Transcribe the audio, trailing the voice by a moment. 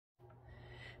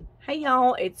Hey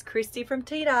y'all, it's Christy from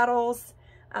Teadoddles.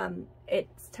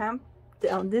 It's time,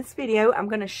 on this video, I'm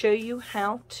going to show you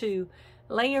how to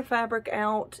lay your fabric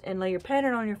out and lay your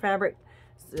pattern on your fabric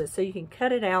so you can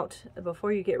cut it out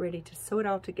before you get ready to sew it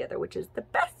all together, which is the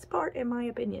best part in my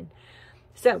opinion.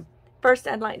 So first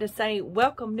I'd like to say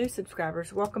welcome new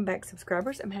subscribers, welcome back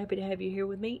subscribers. I'm happy to have you here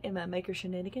with me in my maker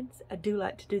shenanigans. I do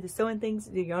like to do the sewing things,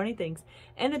 the yarny things,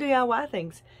 and the DIY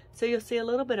things. So you'll see a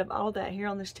little bit of all that here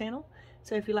on this channel.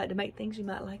 So if you like to make things, you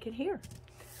might like it here.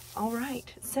 All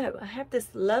right, so I have this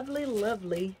lovely,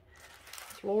 lovely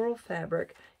floral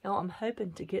fabric. Y'all, I'm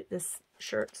hoping to get this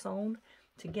shirt sewn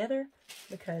together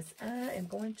because I am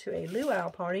going to a luau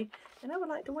party and I would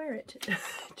like to wear it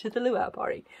to the luau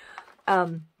party.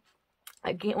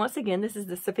 Once again, this is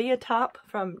the Sophia top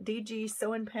from DG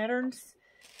Sewing Patterns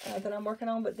that I'm working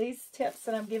on, but these tips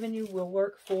that I'm giving you will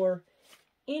work for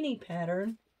any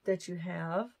pattern that you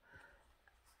have.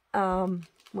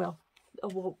 Well,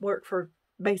 it will work for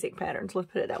basic patterns,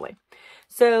 let's put it that way.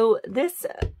 So this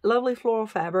lovely floral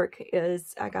fabric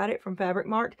is, I got it from Fabric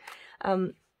Mart.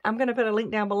 I'm going to put a link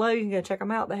down below. You can go check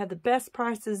them out. They have the best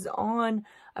prices on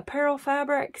apparel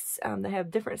fabrics. They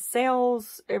have different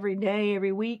sales every day,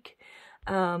 every week.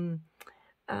 But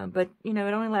you know,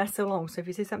 it only lasts so long. So if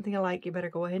you see something you like, you better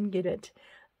go ahead and get it.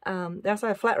 They also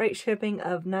have flat rate shipping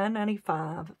of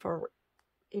 $9.95 for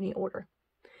any order.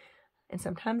 And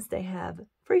sometimes they have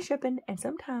free shipping, and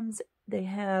sometimes they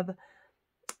have,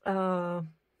 half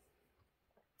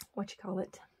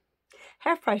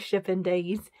price shipping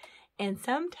days. And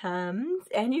sometimes,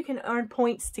 and you can earn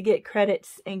points to get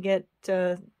credits and get, I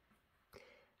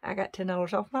got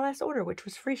 $10 off my last order, which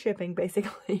was free shipping,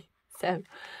 basically. So,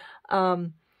 so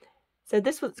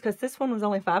this was, because this one was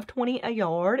only $5.20 a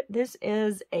yard. This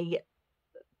is a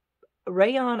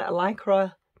rayon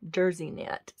lycra jersey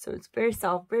knit, so it's very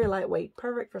soft, very lightweight,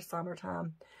 perfect for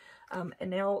summertime.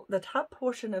 And now the top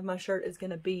portion of my shirt is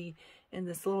going to be in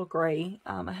this little gray.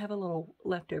 I have a little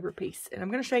leftover piece, and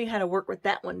I'm going to show you how to work with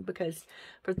that one, because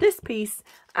for this piece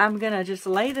I'm going to just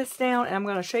lay this down and I'm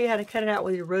going to show you how to cut it out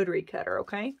with your rotary cutter.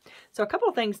 Okay, so a couple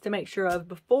of things to make sure of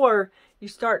before you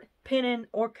start pinning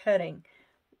or cutting.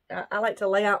 I like to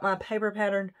lay out my paper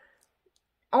pattern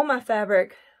on my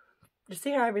fabric to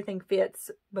see how everything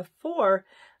fits before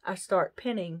I start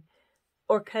pinning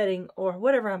or cutting or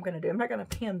whatever I'm going to do. I'm not going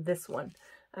to pin this one.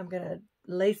 I'm going to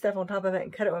lay stuff on top of it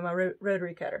and cut it with my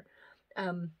rotary cutter.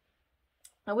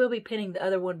 I will be pinning the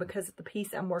other one because the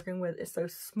piece I'm working with is so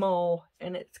small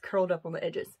and it's curled up on the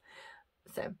edges.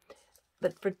 So,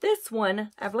 but for this one,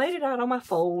 I've laid it out on my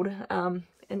fold. And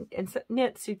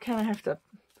knits, you kind of have to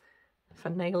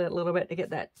finagle it a little bit to get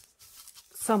that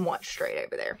somewhat straight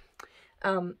over there.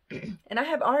 And I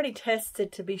have already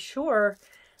tested to be sure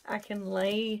I can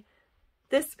lay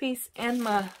this piece and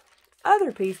my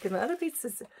other piece, because my other piece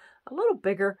is a little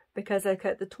bigger because I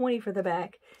cut the 20 for the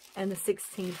back and the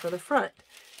 16 for the front.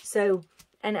 So,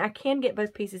 and I can get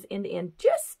both pieces end to end.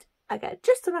 I got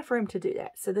just enough room to do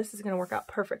that. So this is going to work out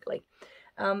perfectly.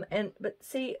 But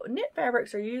see, knit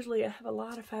fabrics are usually, I have a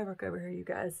lot of fabric over here, you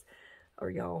guys, or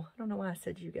y'all. I don't know why I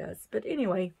said you guys, but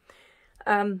anyway,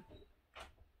 but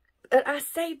I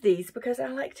save these because I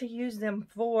like to use them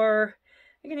for,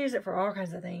 you can use it for all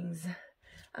kinds of things.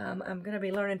 I'm going to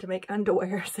be learning to make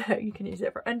underwear, so you can use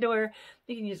it for underwear.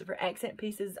 You can use it for accent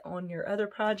pieces on your other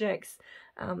projects.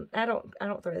 I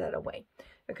don't throw that away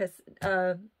because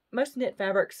most knit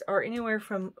fabrics are anywhere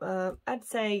from, I'd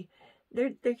say,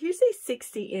 they're usually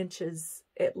 60 inches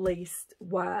at least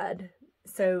wide.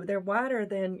 So they're wider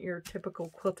than your typical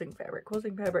quilting fabric.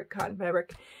 Quilting fabric, cotton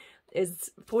fabric, is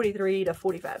 43 to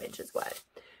 45 inches wide.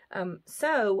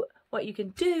 So what you can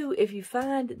do if you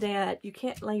find that you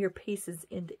can't lay your pieces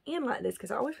end to end like this,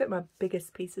 because I always put my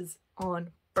biggest pieces on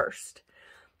first.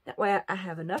 That way I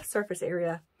have enough surface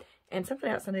area. And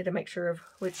something else I need to make sure of,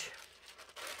 which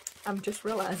I'm just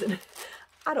realizing,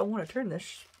 I don't want to turn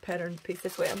this pattern piece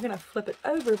this way. I'm going to flip it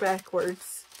over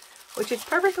backwards, which is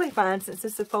perfectly fine since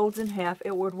this folds in half.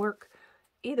 It would work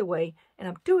either way, and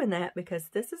I'm doing that because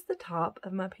this is the top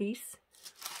of my piece,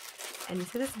 and you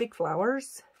see this big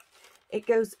flowers, it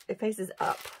faces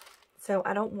up, so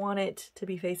I don't want it to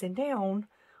be facing down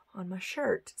on my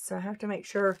shirt, so I have to make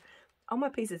sure all my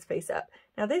pieces face up.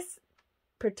 Now this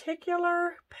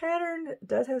particular pattern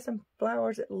does have some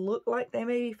flowers that look like they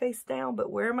may be face down, but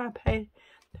where my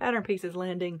pattern piece is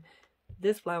landing,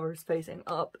 this flower is facing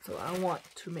up, so I want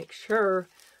to make sure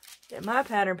that my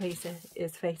pattern piece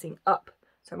is facing up.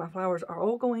 So my flowers are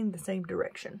all going the same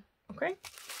direction, okay?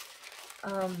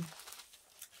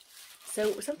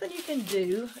 So something you can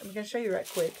do, I'm going to show you right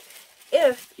quick.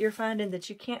 If you're finding that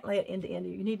you can't lay it end to end,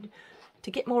 you need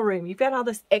to get more room. You've got all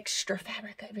this extra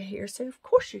fabric over here, so of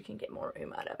course you can get more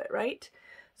room out of it, right?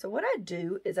 So what I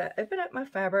do is I open up my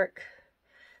fabric.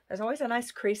 There's always a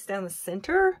nice crease down the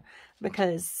center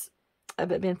because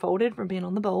of it being folded from being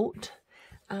on the bolt.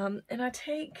 And I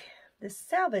take this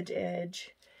salvage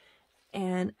edge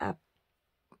and I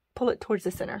pull it towards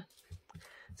the center.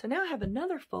 So now I have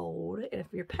another fold, and if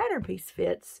your pattern piece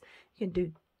fits, you can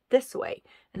do this way,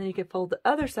 and then you can fold the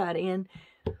other side in,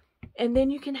 and then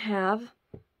you can have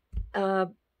you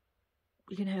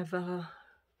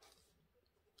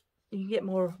can get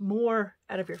more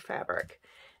out of your fabric.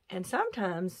 And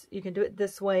sometimes you can do it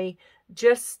this way,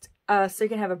 just so you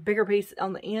can have a bigger piece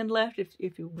on the end left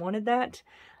if you wanted that.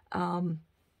 I'm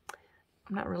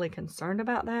not really concerned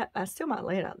about that. I still might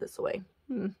lay it out this way.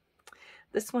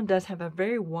 This one does have a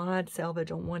very wide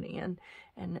selvage on one end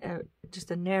and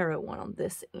just a narrow one on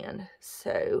this end.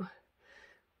 So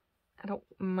I don't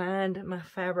mind my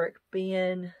fabric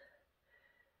being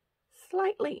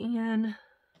slightly in.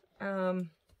 I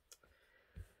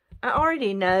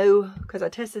already know, because I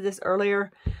tested this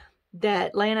earlier,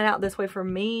 that laying it out this way for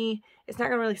me, it's not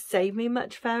going to really save me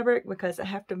much fabric because I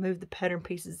have to move the pattern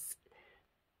pieces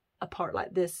apart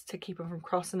like this to keep them from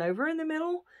crossing over in the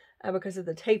middle because of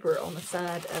the taper on the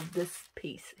side of this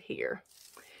piece here.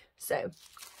 So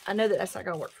I know that that's not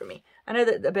going to work for me. I know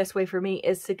that the best way for me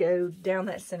is to go down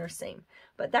that center seam,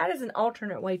 but that is an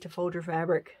alternate way to fold your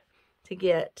fabric to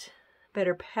get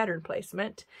better pattern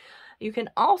placement. You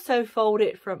can also fold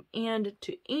it from end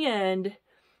to end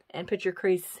and put your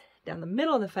crease down the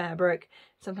middle of the fabric.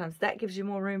 Sometimes that gives you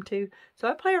more room too. So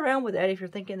I play around with that if you're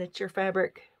thinking that your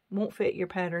fabric won't fit your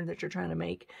pattern that you're trying to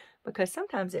make, because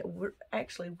sometimes it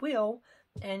actually will,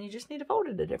 and you just need to fold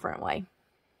it a different way.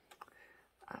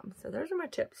 So those are my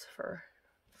tips for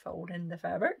folding the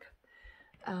fabric.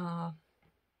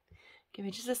 Give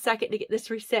me just a second to get this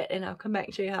reset, and I'll come back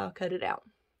and show you how I'll cut it out.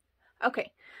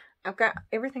 Okay, I've got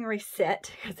everything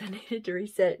reset because I needed to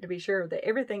reset it to be sure that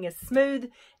everything is smooth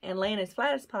and laying as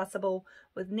flat as possible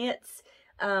with knits.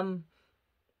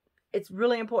 It's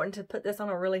really important to put this on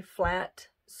a really flat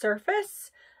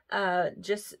surface,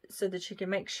 just so that you can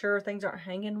make sure things aren't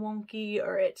hanging wonky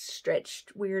or it's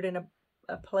stretched weird in a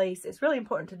place. It's really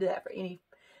important to do that for any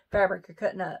fabric you're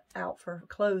cutting out for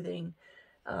clothing,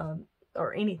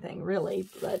 or anything really.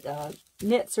 But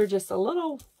knits are just a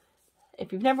little,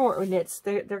 if you've never worked with knits,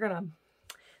 they're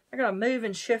gonna move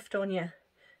and shift on you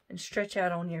and stretch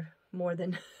out on you more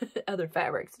than other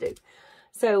fabrics do.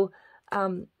 So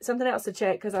something else to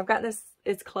check, because I've got this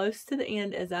as close to the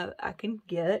end as I can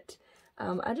get.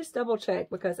 I just double check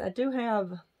because I do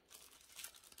have, I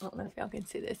don't know if y'all can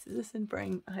see this. Is this in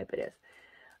frame? I hope it is.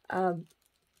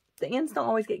 The ends don't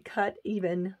always get cut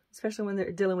even, especially when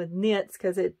they're dealing with knits,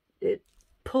 because it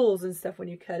pulls and stuff when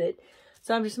you cut it.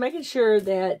 So I'm just making sure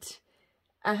that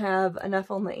I have enough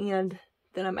on the end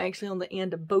that I'm actually on the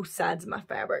end of both sides of my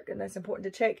fabric. And that's important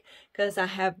to check, because I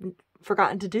have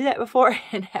forgotten to do that before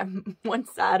and have one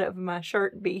side of my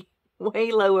shirt be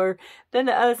way lower than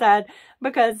the other side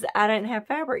because I didn't have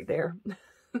fabric there.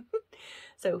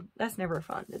 So that's never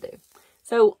fun to do.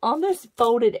 So on this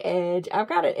folded edge, I've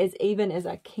got it as even as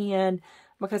I can,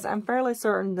 because I'm fairly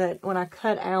certain that when I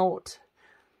cut out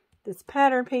this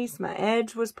pattern piece, my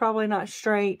edge was probably not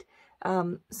straight.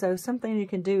 So something you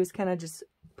can do is kind of just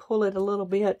pull it a little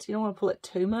bit. You don't want to pull it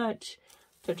too much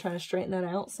to try to straighten that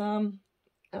out some.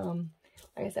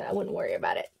 Like I said, I wouldn't worry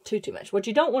about it too much. What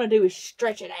you don't want to do is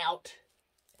stretch it out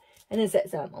and then set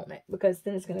some on it, because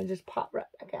then it's going to just pop right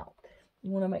back out.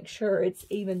 You want to make sure it's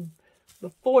even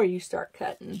before you start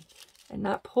cutting, and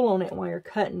not pull on it while you're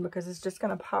cutting, because it's just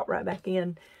going to pop right back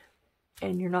in,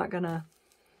 and you're not going to,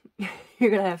 you're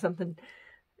going to have something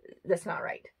that's not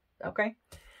right. Okay.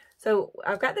 So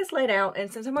I've got this laid out,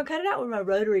 and since I'm going to cut it out with my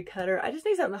rotary cutter, I just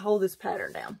need something to hold this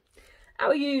pattern down. I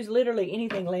will use literally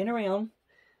anything laying around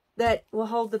that will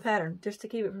hold the pattern just to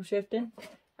keep it from shifting.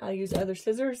 I'll use other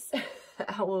scissors.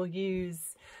 I will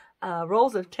use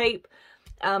rolls of tape.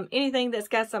 Anything that's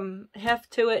got some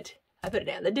heft to it, I put it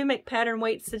down. They do make pattern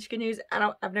weights that you can use.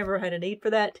 I've never had a need for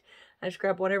that. I just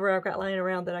grab whatever I've got laying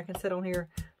around that I can sit on here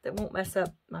that won't mess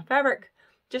up my fabric,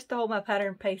 just to hold my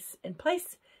pattern piece in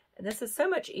place. And this is so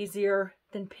much easier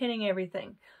than pinning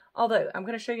everything. Although I'm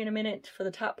going to show you in a minute, for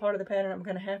the top part of the pattern I'm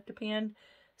going to have to pin.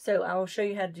 So I will show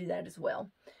you how to do that as well.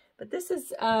 But this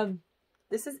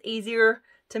is easier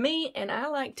to me, and I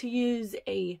like to use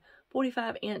a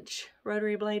 45-inch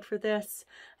rotary blade for this.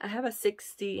 I have a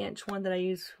 60-inch one that I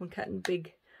use when cutting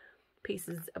big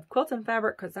pieces of quilting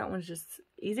fabric, because that one's just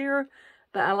easier.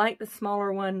 But I like the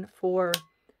smaller one for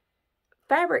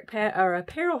fabric or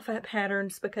apparel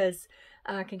patterns, because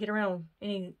I can get around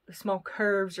any small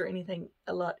curves or anything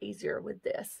a lot easier with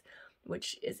this,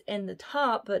 which is in the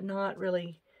top, but not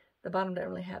really, the bottom doesn't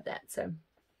really have that. So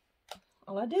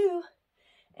all I do,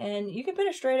 and you can put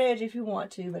a straight edge if you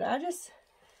want to, but I just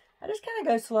kind of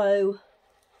go slow,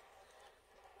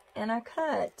 and I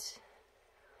cut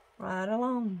right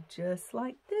along just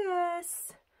like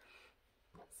this.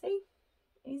 See?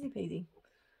 Easy peasy.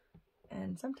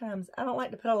 And sometimes I don't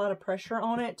like to put a lot of pressure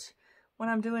on it when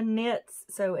I'm doing knits,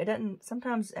 so it doesn't,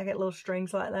 sometimes I get little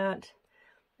strings like that,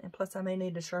 and plus I may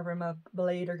need to sharpen my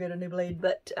blade or get a new blade,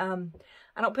 but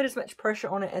I don't put as much pressure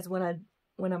on it as when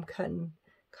I'm cutting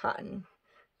cotton,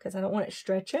 because I don't want it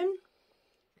stretching.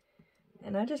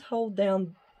 And I just hold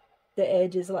down the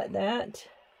edges like that,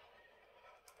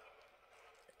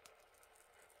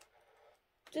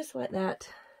 just like that.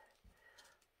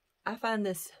 I find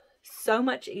this so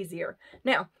much easier.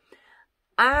 Now,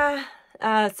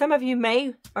 some of you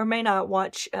may or may not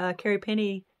watch Carrie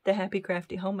Penny, the Happy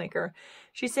Crafty Homemaker.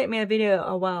 She sent me a video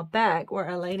a while back where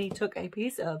a lady took a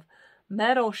piece of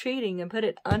metal sheeting and put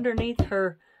it underneath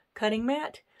her cutting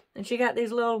mat, and she got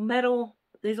these little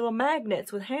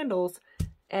magnets with handles,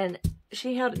 and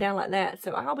she held it down like that.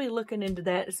 So I'll be looking into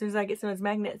that as soon as I get some of those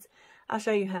magnets. I'll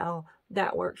show you how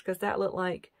that works, because that looked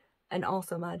like an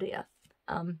awesome idea.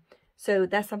 So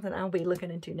that's something I'll be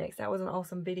looking into next. That was an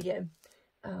awesome video.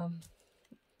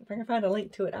 If I can find a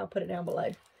link to it, I'll put it down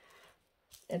below.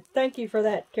 And thank you for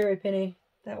that, Carrie Penny.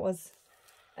 That was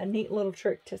a neat little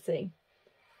trick to see.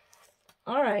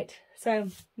 Alright, so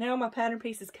now my pattern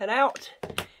piece is cut out,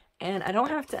 and I don't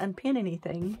have to unpin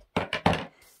anything,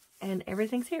 and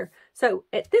everything's here. So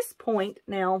at this point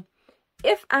now,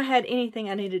 if I had anything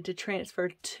I needed to transfer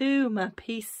to my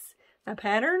piece, my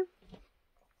pattern,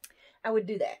 I would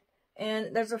do that.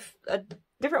 And there's a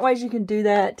different ways you can do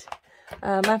that.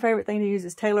 My favorite thing to use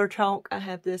is Taylor chalk. I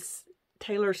have this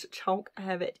Taylor's chalk. I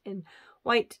have it in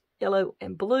white, yellow,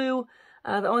 and blue.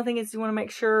 The only thing is you want to make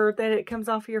sure that it comes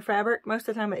off of your fabric. Most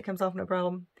of the time it comes off no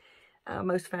problem.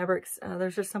 Most fabrics.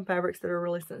 There's just some fabrics that are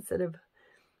really sensitive,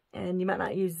 and you might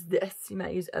not use this. You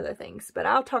might use other things. But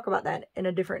I'll talk about that in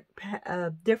a different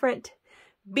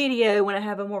video when I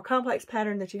have a more complex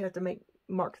pattern that you have to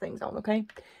mark things on, okay?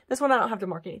 This one I don't have to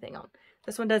mark anything on.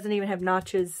 This one doesn't even have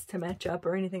notches to match up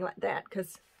or anything like that,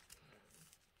 because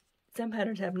some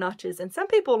patterns have notches, and some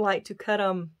people like to cut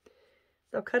them.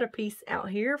 They'll cut a piece out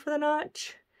here for the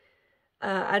notch.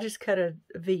 I just cut a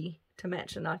V to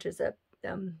match the notches up.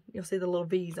 You'll see the little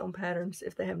V's on patterns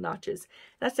if they have notches.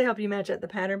 That's to help you match up the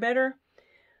pattern better.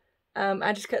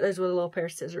 I just cut those with a little pair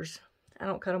of scissors. I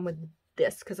don't cut them with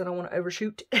this because I don't want to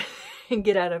overshoot and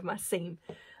get out of my seam.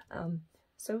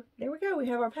 So there we go. We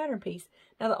have our pattern piece.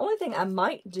 Now the only thing I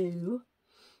might do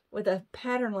with a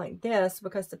pattern like this,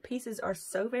 because the pieces are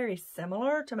so very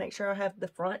similar, to make sure I have the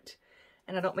front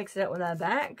and I don't mix it up with the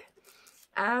back,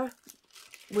 I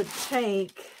would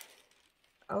take,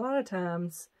 a lot of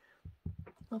times,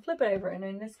 I'll flip it over, and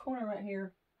in this corner right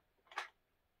here,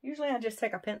 usually I just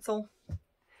take a pencil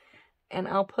and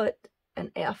I'll put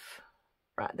an F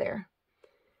right there.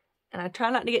 And I try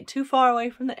not to get too far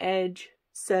away from the edge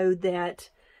so that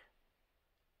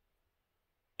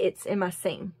it's in my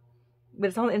seam. But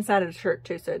it's on the inside of the shirt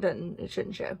too, so it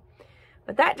shouldn't show.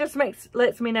 But that just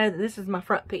lets me know that this is my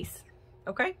front piece.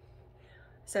 Okay?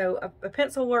 So a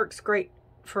pencil works great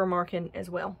for marking as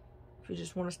well, if you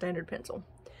just want a standard pencil.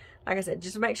 Like I said,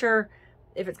 just make sure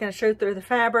if it's going to show through the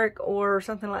fabric or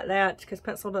something like that, because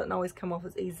pencil doesn't always come off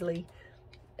as easily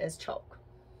as chalk.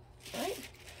 Alright?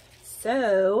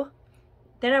 So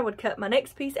then I would cut my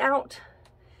next piece out.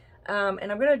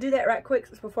 And I'm going to do that right quick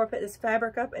before I put this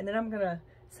fabric up, and then I'm going to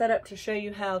set up to show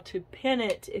you how to pin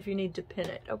it if you need to pin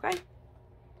it, okay?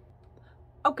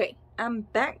 Okay, I'm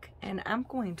back, and I'm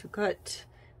going to cut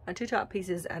my two top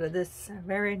pieces out of this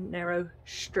very narrow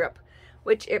strip,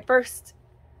 which at first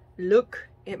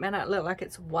it may not look like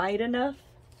it's wide enough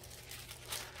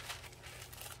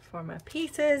for my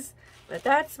pieces, but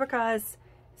that's because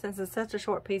since it's such a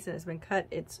short piece and it's been cut,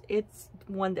 it's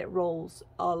one that rolls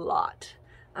a lot.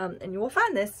 And you will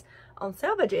find this on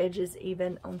selvage edges,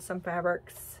 even on some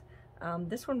fabrics.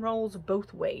 This one rolls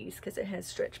both ways because it has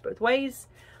stretch both ways.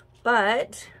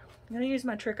 But I'm going to use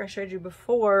my trick I showed you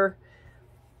before.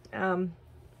 I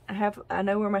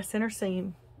know where my center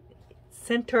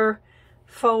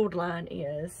fold line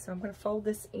is. So I'm going to fold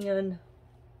this in.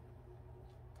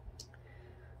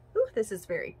 Ooh, this is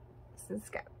it's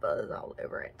got buzz all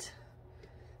over it.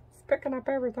 It's picking up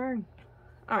everything.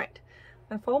 Alright.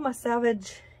 I fold my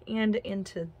selvage end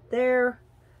into there.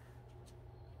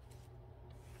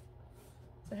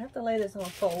 I have to lay this on a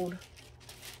fold.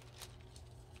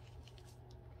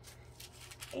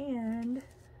 And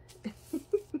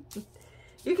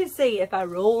you can see if I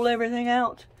roll everything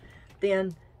out,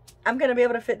 then I'm going to be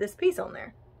able to fit this piece on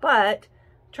there. But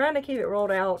trying to keep it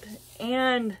rolled out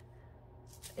and,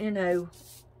 you know,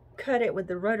 cut it with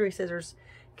the rotary scissors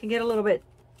can get a little bit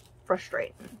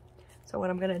frustrating. So what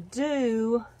I'm going to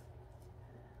do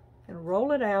and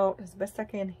roll it out as best I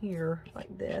can here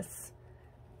like this,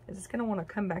 because it's going to want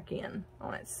to come back in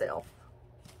on itself.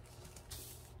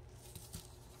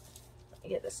 Let me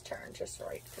get this turned just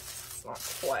right, because it's not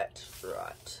quite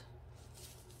right.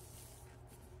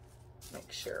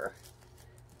 Make sure.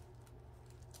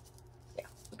 Yeah,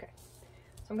 okay.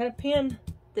 So I'm going to pin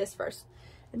this first.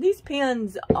 And these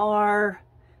pins are,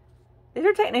 these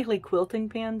are technically quilting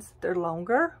pins. They're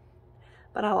longer,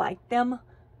 but I like them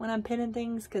when I'm pinning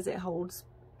things because it holds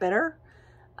better.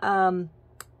 And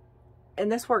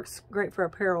this works great for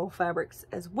apparel fabrics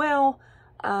as well.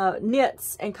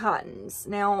 Knits and cottons.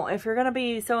 Now, if you're going to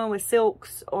be sewing with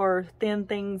silks or thin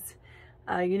things,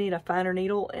 you need a finer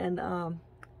needle, and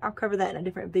I'll cover that in a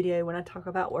different video when I talk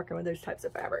about working with those types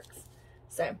of fabrics.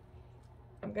 So,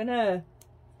 I'm going to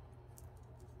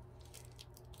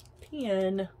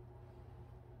pin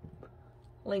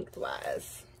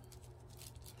lengthwise.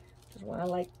 Which is why I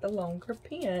like the longer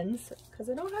pins, because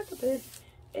I don't have to put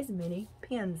as many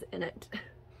pins in it. And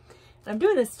I'm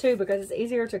doing this too because it's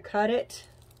easier to cut it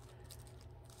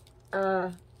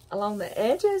along the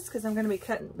edges, because I'm going to be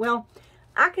cutting, well,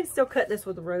 I can still cut this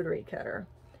with a rotary cutter,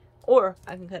 or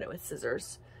I can cut it with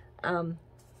scissors. But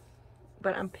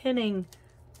I'm pinning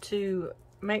to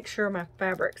make sure my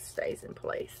fabric stays in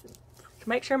place, to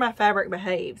make sure my fabric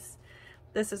behaves.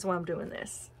 This is why I'm doing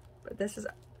this. But this is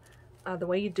the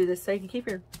way you do this, so you can keep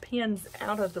your pins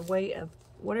out of the way of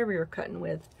whatever you're cutting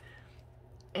with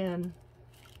and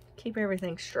keep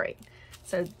everything straight.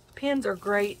 So pins are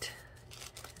great.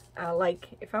 Like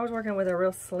if I was working with a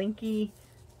real slinky,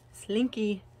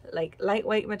 like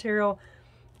lightweight material,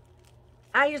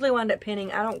 I usually wind up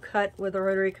pinning. I don't cut with a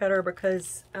rotary cutter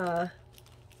because it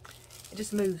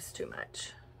just moves too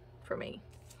much for me.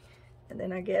 And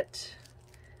then I get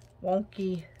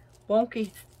wonky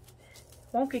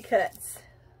cuts.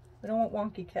 We don't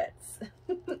want wonky cuts.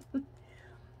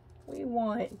 We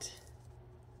want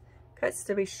cuts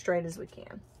to be straight as we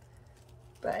can.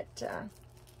 But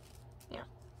yeah,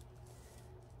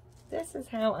 this is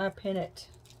how I pin it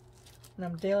when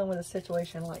I'm dealing with a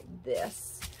situation like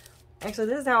this. Actually,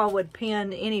 this is how I would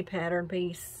pin any pattern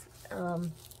piece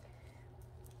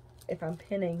if I'm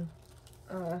pinning.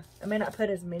 I may not put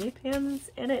as many pins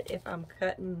in it if I'm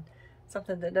cutting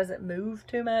something that doesn't move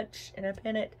too much and I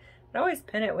pin it. I always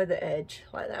pin it with the edge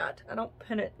like that. I don't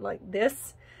pin it like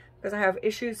this because I have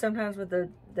issues sometimes with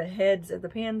the heads of the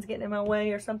pins getting in my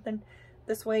way or something.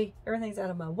 This way, everything's out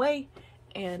of my way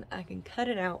and I can cut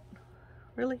it out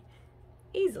really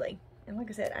easily. And like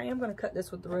I said, I am going to cut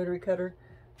this with the rotary cutter.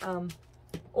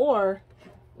 Or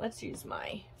let's use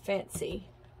my fancy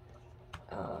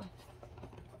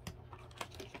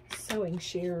sewing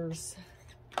shears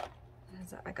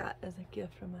I got as a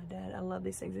gift from my dad. I love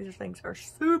these things. These things are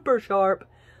super sharp.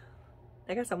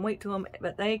 They got some weight to them,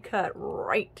 but they cut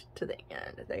right to the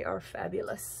end. They are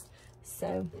fabulous.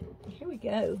 So here we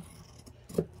go.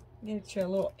 Get you a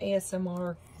little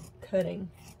ASMR cutting.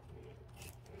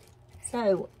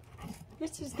 So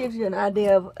this just gives you an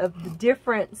idea of the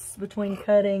difference between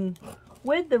cutting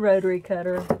with the rotary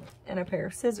cutter and a pair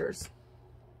of scissors.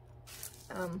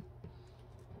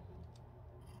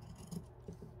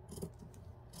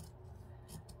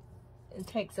 It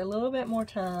takes a little bit more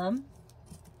time,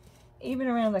 even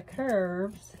around the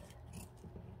curves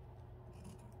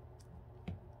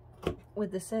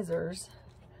with the scissors,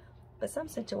 but some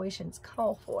situations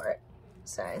call for it.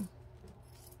 So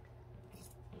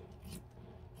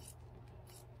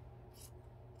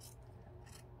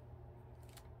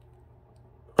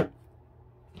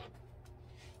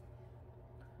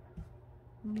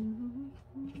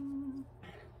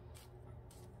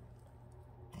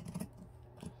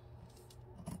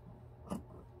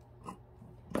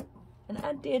and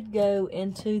I did go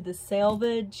into the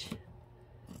selvage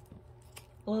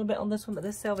a little bit on this one, but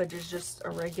this selvage is just a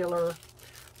regular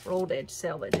rolled edge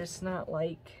selvage. It's not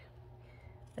like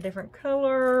a different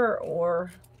color,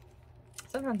 or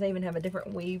sometimes they even have a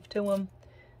different weave to them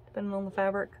depending on the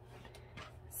fabric.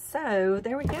 So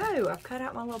there we go. I've cut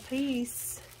out my little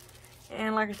piece.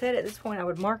 And like I said, at this point I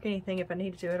would mark anything if I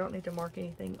needed to. I don't need to mark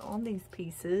anything on these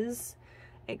pieces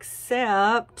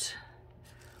except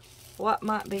what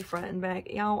might be front and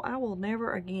back. Y'all, I will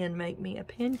never again make me a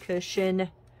pin cushion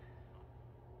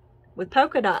with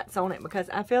polka dots on it because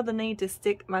I feel the need to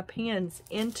stick my pins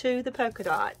into the polka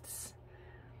dots.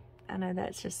 I know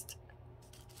that's just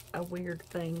a weird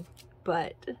thing,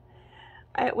 but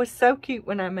it was so cute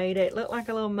when I made it. It looked like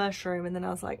a little mushroom, and then I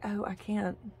was like, oh, I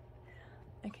can't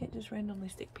just randomly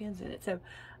stick pins in it. So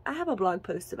I have a blog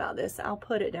post about this. I'll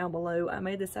put it down below. I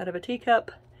made this out of a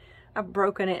teacup. I've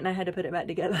broken it and I had to put it back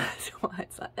together. That's why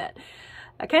it's like that.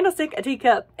 A candlestick, a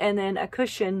teacup, and then a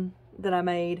cushion that I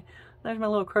made. There's my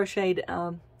little crocheted,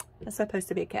 that's supposed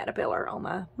to be a caterpillar on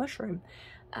my mushroom.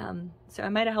 So I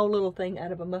made a whole little thing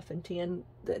out of a muffin tin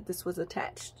that this was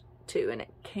attached to, and it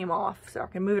came off so I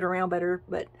can move it around better,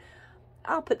 but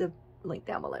I'll put the link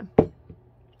down below.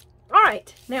 All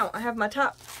right, now I have my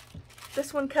top,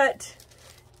 this one cut,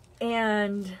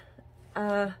 and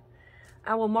I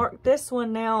will mark this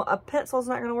one now. A pencil's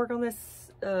not going to work on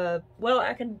this. Well,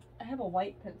 I have a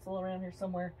white pencil around here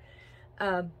somewhere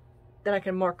that I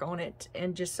can mark on it,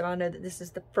 and just so I know that this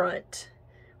is the front,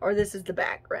 or this is the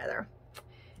back rather,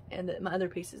 and that my other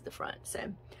piece is the front.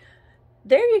 So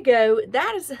there you go.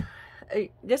 That is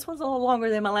this one's a little longer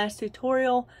than my last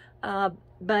tutorial,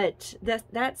 but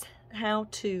that's how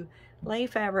to lay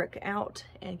fabric out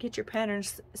and get your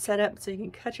patterns set up so you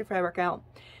can cut your fabric out.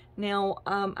 Now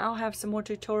I'll have some more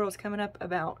tutorials coming up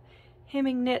about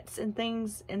hemming knits and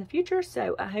things in the future,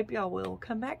 so I hope y'all will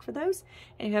come back for those.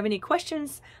 And if you have any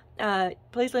questions,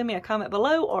 please leave me a comment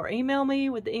below or email me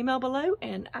with the email below,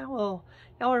 and y'all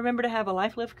remember to have a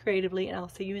life lived creatively, and I'll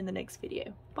see you in the next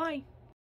video. Bye.